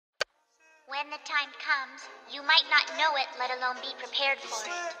when the time comes, you might not know it, let alone be prepared for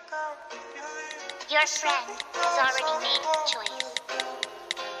it. Your friend has already made the choice.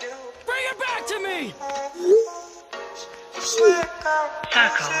 Bring it back to me!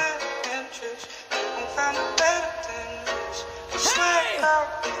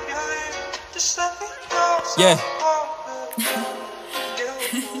 Circle. Yeah.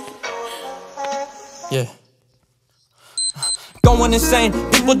 Yeah. Going insane,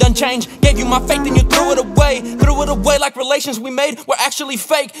 people done changed. Gave you my faith and you threw it away. Threw it away like relations we made were actually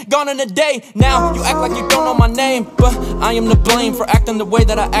fake. Gone in a day, now you act like you don't know my name. But I am to blame for acting the way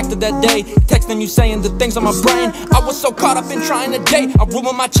that I acted that day. Texting you saying the things on my brain. I was so caught up in trying to date, I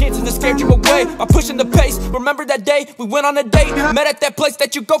ruined my chances and scared you away by pushing the pace. Remember that day, we went on a date, met at that place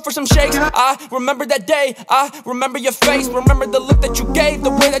that you go for some shakes. I remember that day, I remember your face. Remember the look that you gave,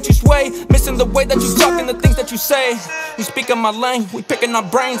 the way that you sway. Missing the way that you talk and the things that you say. You speak in my lane, we picking our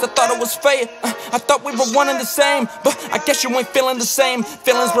brains. I thought it was fate, I thought we were one and the same. But I guess you ain't feeling the same.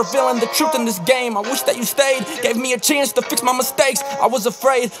 Feelings revealing the truth in this game. I wish that you stayed, gave me a chance to fix my mistakes. I was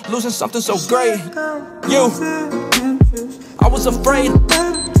afraid, losing something so great. You, I was afraid.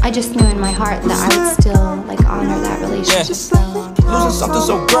 I just knew in my heart that I would still like honor that relationship. Yeah. Losing something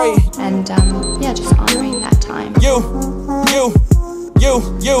so great. And yeah, just honoring that time. You.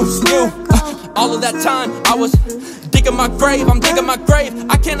 All of that time I was digging my grave, I'm digging my grave.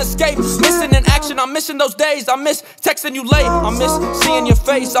 I can't escape, missing in action. I'm missing those days, I miss texting you late. I miss seeing your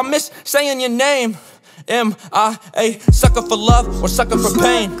face, I miss saying your name. M.I.A. Sucker for love or sucker for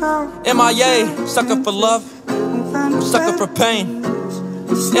pain. M.I.A. Sucker for love or sucker for pain.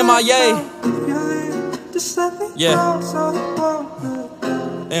 M.I.A. Yeah.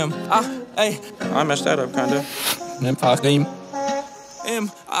 M.I.A. I messed that up kinda.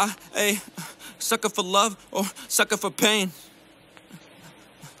 M.I.A. Sucker for love or sucker for pain.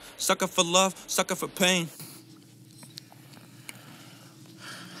 Sucker for love, sucker for pain.